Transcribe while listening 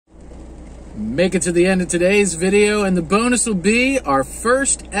Make it to the end of today's video, and the bonus will be our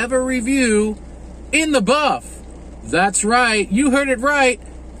first ever review in the buff. That's right, you heard it right,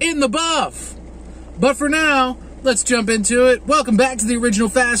 in the buff. But for now, let's jump into it. Welcome back to the original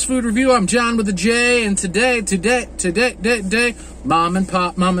fast food review. I'm John with a J, and today, mom and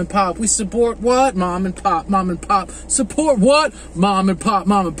pop. We support what? Mom and pop. Support what? Mom and pop.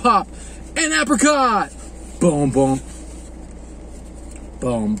 And apricot. Boom, boom.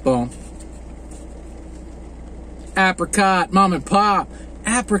 Boom, boom. Apricot, mom and pop.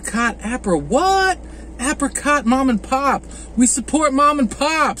 Apricot, what? Apricot, mom and pop. We support mom and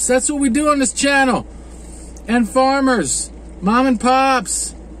pops. That's what we do on this channel. And farmers, mom and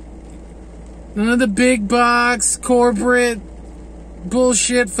pops. None of the big box, corporate,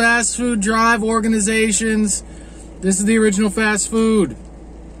 bullshit, fast food drive organizations. This is the original fast food.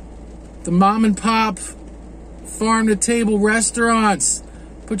 The mom and pop, farm to table restaurants.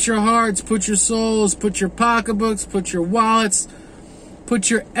 Put your hearts, put your souls, put your pocketbooks, put your wallets, put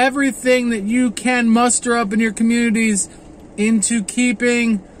your everything that you can muster up in your communities into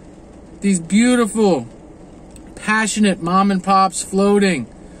keeping these beautiful, passionate mom and pops floating.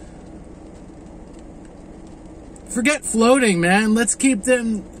 Forget floating, man. Let's keep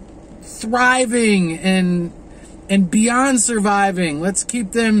them thriving and beyond surviving. Let's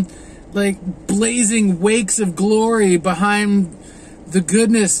keep them like blazing wakes of glory behind the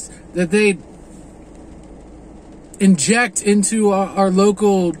goodness that they inject into our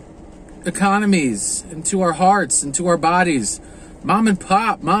local economies, into our hearts, into our bodies. Mom and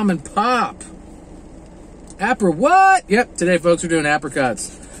pop. What? Yep, today, folks, we're doing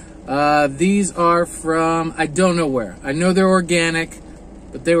apricots. These are from, I don't know where. I know they're organic,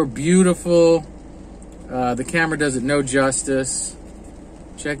 but they were beautiful. The camera does it no justice.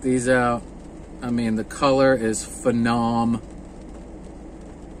 Check these out. I mean, the color is phenomenal.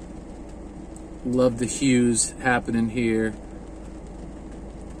 Love the hues happening here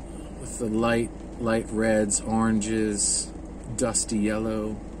with the light reds, oranges, dusty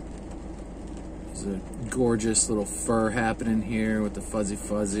yellow. There's a gorgeous little fur happening here with the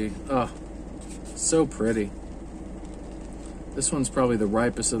fuzzy. Oh, so pretty. This one's probably the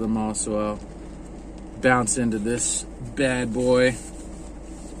ripest of them all, so I'll bounce into this bad boy.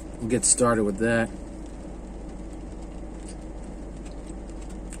 We'll get started with that.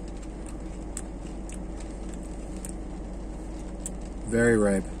 Very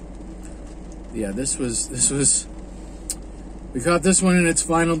ripe. Yeah, this was, we caught this one in its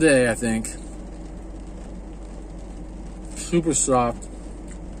final day, I think. Super soft.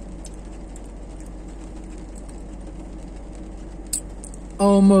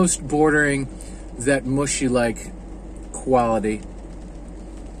 Almost bordering that mushy-like quality.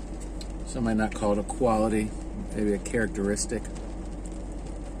 Some might not call it a quality, maybe a characteristic.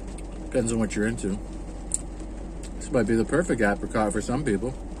 Depends on what you're into. This might be the perfect apricot for some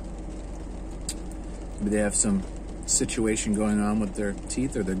people. Maybe they have some situation going on with their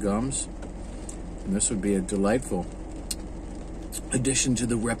teeth or their gums, and this would be a delightful addition to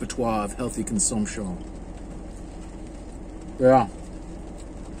the repertoire of healthy consumption. Yeah.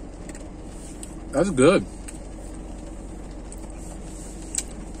 That's good.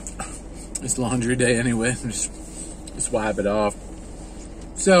 It's laundry day anyway. Just wipe it off.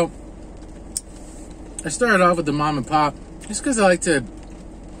 So, I started off with the mom and pop just because I like to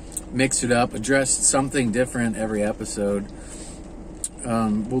mix it up, address something different every episode.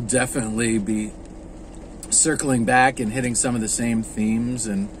 We'll definitely be circling back and hitting some of the same themes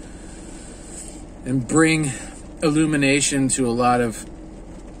and bring illumination to a lot of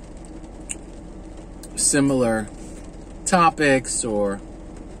similar topics or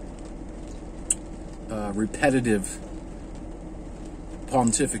repetitive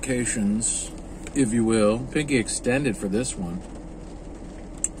pontifications, if you will. Pinky extended for this one.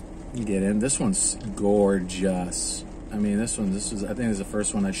 You get in. This one's gorgeous. I mean, this was, I think it was the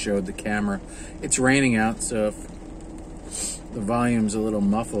first one I showed the camera. It's raining out, so if the volume's a little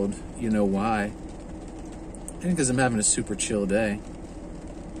muffled, you know why. I think because I'm having a super chill day.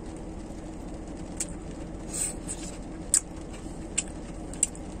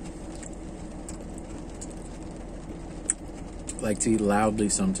 Like to eat loudly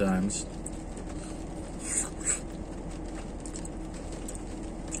sometimes.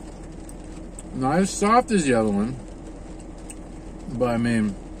 Not as soft as the other one, but I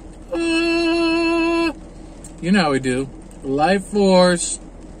mean, you know how we do. Life force.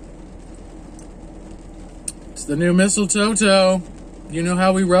 It's the new mistletoe. You know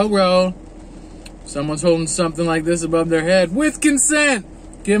how we roll. Someone's holding something like this above their head with consent.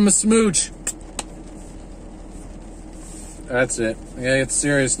 Give them a smooch. That's it. Yeah, it's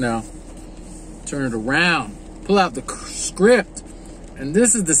serious now. Turn it around. Pull out the script. And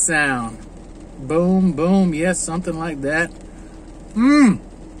this is the sound. Boom, boom. Yes, something like that.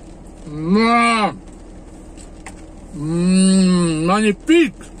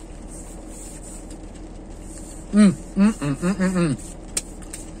 Magnifique.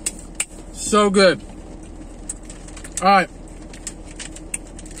 So good. All right.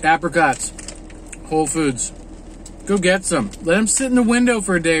 Apricots. Whole Foods. Go get some. Let them sit in the window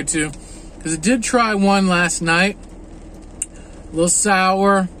for a day or two. Because I did try one last night. A little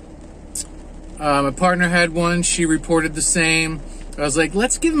sour. My partner had one. She reported the same. I was like,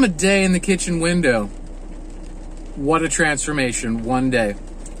 let's give them a day in the kitchen window. What a transformation. One day.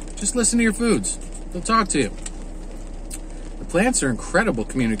 Just listen to your foods. They'll talk to you. The plants are incredible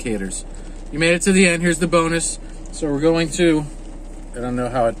communicators. You made it to the end. Here's the bonus. So we're going to, I don't know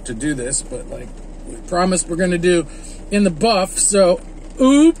how to do this, but like we promised we're going to do in the buff. So,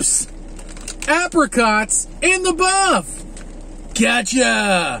 oops. Apricots in the buff.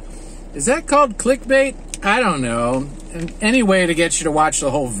 Gotcha. Is that called clickbait? I don't know. And any way to get you to watch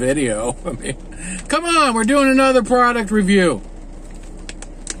the whole video. I mean, come on, we're doing another product review.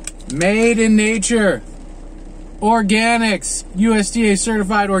 Made in nature. Organics. USDA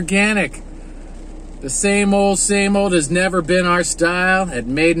certified organic. The same old has never been our style at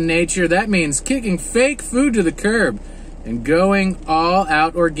Made in Nature. That means kicking fake food to the curb and going all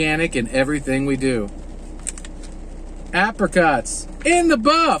out organic in everything we do. Apricots in the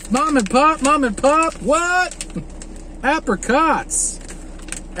buff. Mom and pop, what? Apricots.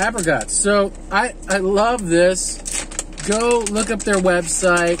 So I love this. Go look up their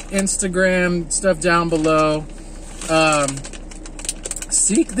website, Instagram, stuff down below.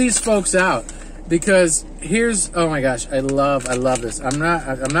 Seek these folks out. Because here's, oh my gosh, I love this. I'm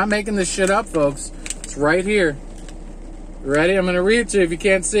not making this shit up, folks. It's right here. Ready? I'm going to read it to you if you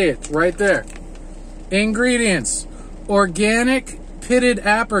can't see it. It's right there. Ingredients. Organic pitted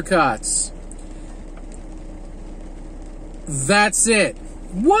apricots. That's it.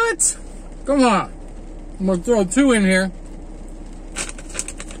 What? Come on. I'm going to throw 2 in here.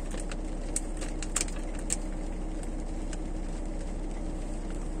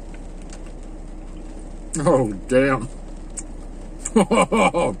 Oh, damn.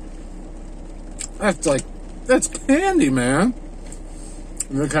 That's candy, man.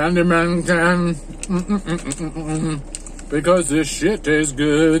 The candy man can. Because this shit tastes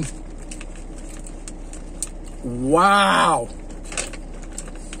good. Wow.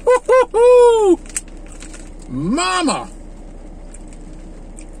 Mama.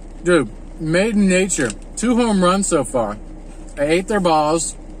 Dude, Made in Nature. 2 home runs so far. I ate their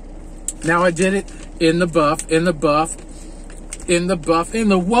balls. Now I did it in the buff, in the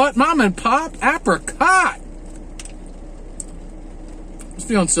what? Mom and pop apricot. I was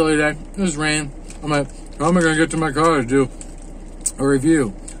feeling silly today. It was rain. I'm like, how am I going to get to my car to do a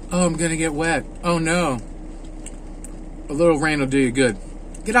review? Oh, I'm going to get wet. Oh, no. A little rain will do you good.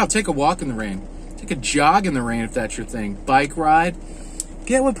 Get out. Take a walk in the rain. Take a jog in the rain if that's your thing. Bike ride.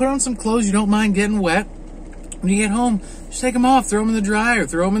 Put on some clothes you don't mind getting wet. When you get home, just take them off. Throw them in the dryer.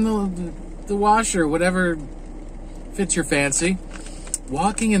 Throw them in the washer. Whatever fits your fancy.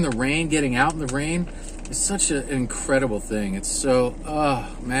 Walking in the rain, getting out in the rain is such an incredible thing. It's so,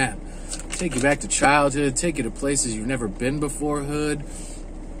 oh, man. Take you back to childhood. Take you to places you've never been before, hood.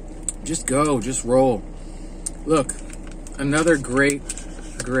 Just go. Just roll. Look, another great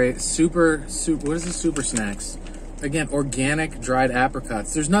super, what is this? Super snacks. Again, organic dried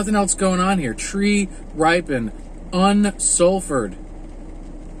apricots. There's nothing else going on here. Tree ripened, unsulfured.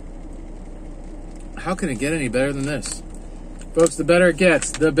 How can it get any better than this? Folks, the better it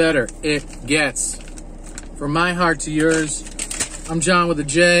gets, the better it gets. From my heart to yours, I'm John with a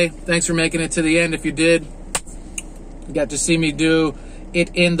J. Thanks for making it to the end if you did. You got to see me do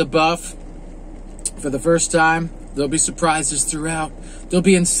it in the buff for the first time. There'll be surprises throughout. There'll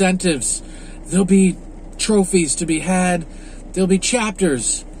be incentives. There'll be trophies to be had. There'll be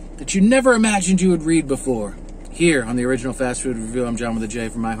chapters that you never imagined you would read before. Here on the Original Fast Food Review, I'm John with a J.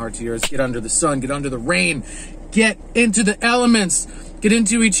 From my heart to yours. Get under the sun. Get under the rain. Get into the elements. Get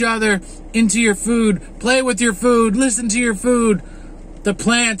into each other. Into your food. Play with your food. Listen to your food. The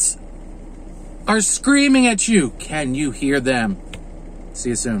plants are screaming at you. Can you hear them? See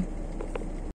you soon.